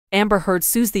Amber Heard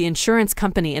sues the insurance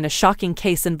company in a shocking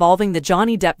case involving the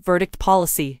Johnny Depp verdict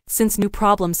policy, since new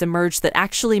problems emerged that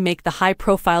actually make the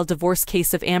high-profile divorce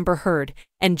case of Amber Heard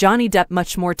and Johnny Depp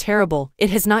much more terrible.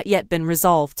 It has not yet been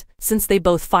resolved. Since they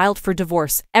both filed for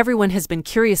divorce, everyone has been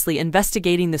curiously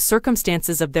investigating the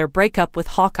circumstances of their breakup with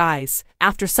hawk eyes.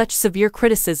 After such severe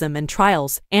criticism and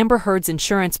trials, Amber Heard's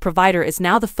insurance provider is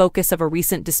now the focus of a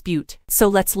recent dispute. So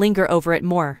let's linger over it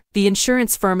more. The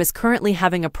insurance firm is currently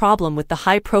having a problem with the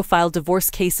high-profile divorce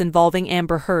case involving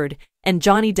Amber Heard and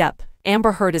Johnny Depp.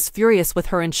 Amber Heard is furious with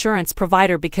her insurance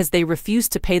provider because they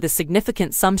refused to pay the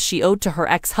significant sums she owed to her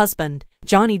ex-husband.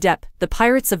 Johnny Depp, the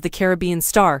Pirates of the Caribbean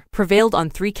star, prevailed on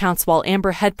 3 counts while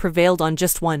Amber Heard prevailed on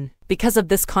just 1. Because of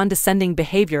this condescending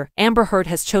behavior, Amber Heard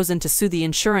has chosen to sue the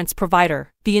insurance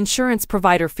provider. The insurance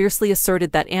provider fiercely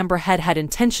asserted that Amber Heard had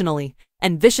intentionally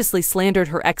and viciously slandered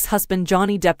her ex-husband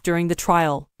Johnny Depp during the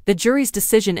trial. The jury's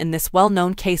decision in this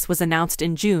well-known case was announced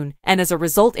in June, and as a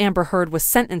result Amber Heard was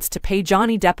sentenced to pay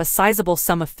Johnny Depp a sizable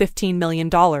sum of $15 million.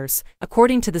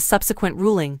 According to the subsequent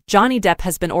ruling, Johnny Depp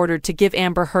has been ordered to give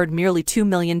Amber Heard merely $2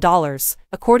 million.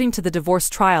 According to the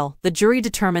divorce trial, the jury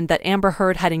determined that Amber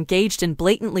Heard had engaged in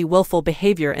blatantly willful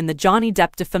behavior in the Johnny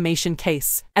Depp defamation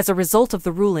case. As a result of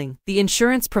the ruling, the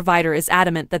insurance provider is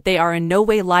adamant that they are in no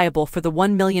way liable for the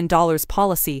 $1 million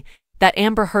policy that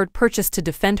Amber Heard purchased to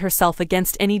defend herself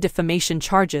against any defamation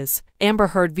charges. Amber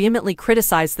Heard vehemently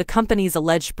criticized the company's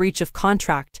alleged breach of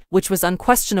contract, which was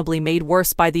unquestionably made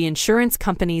worse by the insurance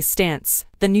company's stance.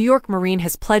 The New York Marine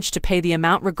has pledged to pay the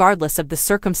amount regardless of the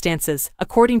circumstances,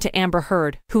 according to Amber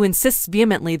Heard, who insists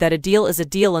vehemently that a deal is a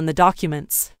deal in the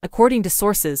documents. According to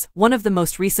sources, one of the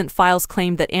most recent files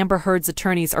claimed that Amber Heard's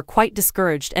attorneys are quite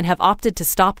discouraged and have opted to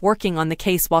stop working on the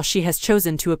case while she has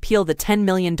chosen to appeal the $10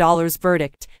 million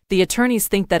verdict. The attorneys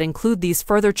think that include these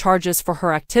further charges for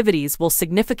her activities will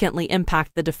significantly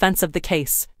impact the defense of the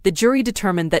case. The jury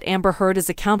determined that Amber Heard is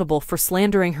accountable for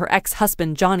slandering her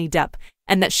ex-husband Johnny Depp,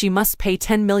 and that she must pay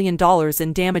 $10 million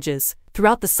in damages.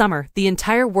 Throughout the summer, the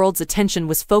entire world's attention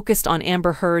was focused on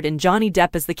Amber Heard and Johnny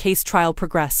Depp as the case trial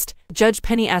progressed. Judge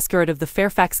Penny Askerud of the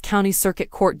Fairfax County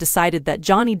Circuit Court decided that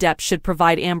Johnny Depp should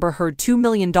provide Amber Heard $2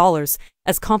 million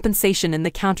as compensation in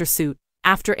the countersuit.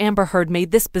 After Amber Heard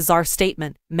made this bizarre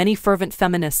statement, many fervent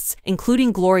feminists,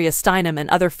 including Gloria Steinem and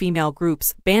other female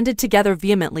groups, banded together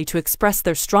vehemently to express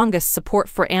their strongest support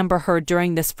for Amber Heard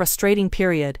during this frustrating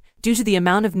period. Due to the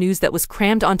amount of news that was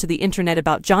crammed onto the internet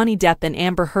about Johnny Depp and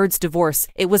Amber Heard's divorce,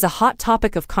 it was a hot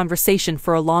topic of conversation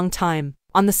for a long time.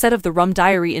 On the set of The Rum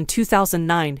Diary in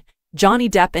 2009, Johnny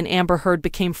Depp and Amber Heard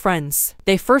became friends.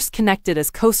 They first connected as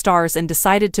co-stars and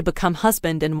decided to become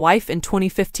husband and wife in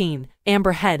 2015.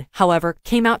 Amber Heard, however,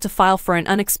 came out to file for an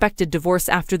unexpected divorce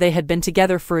after they had been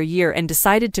together for a year and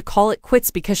decided to call it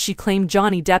quits because she claimed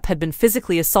Johnny Depp had been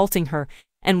physically assaulting her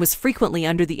and was frequently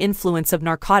under the influence of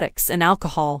narcotics and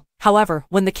alcohol. However,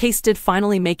 when the case did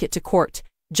finally make it to court,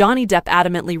 Johnny Depp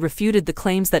adamantly refuted the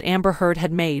claims that Amber Heard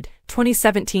had made.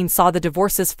 2017 saw the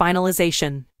divorce's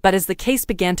finalization, but as the case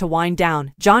began to wind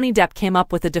down, Johnny Depp came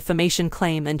up with a defamation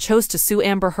claim and chose to sue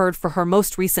Amber Heard for her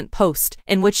most recent post,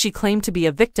 in which she claimed to be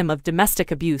a victim of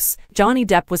domestic abuse. Johnny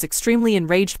Depp was extremely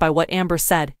enraged by what Amber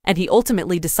said, and he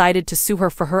ultimately decided to sue her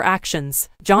for her actions.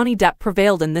 Johnny Depp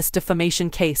prevailed in this defamation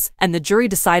case, and the jury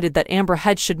decided that Amber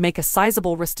Heard should make a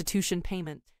sizable restitution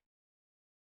payment.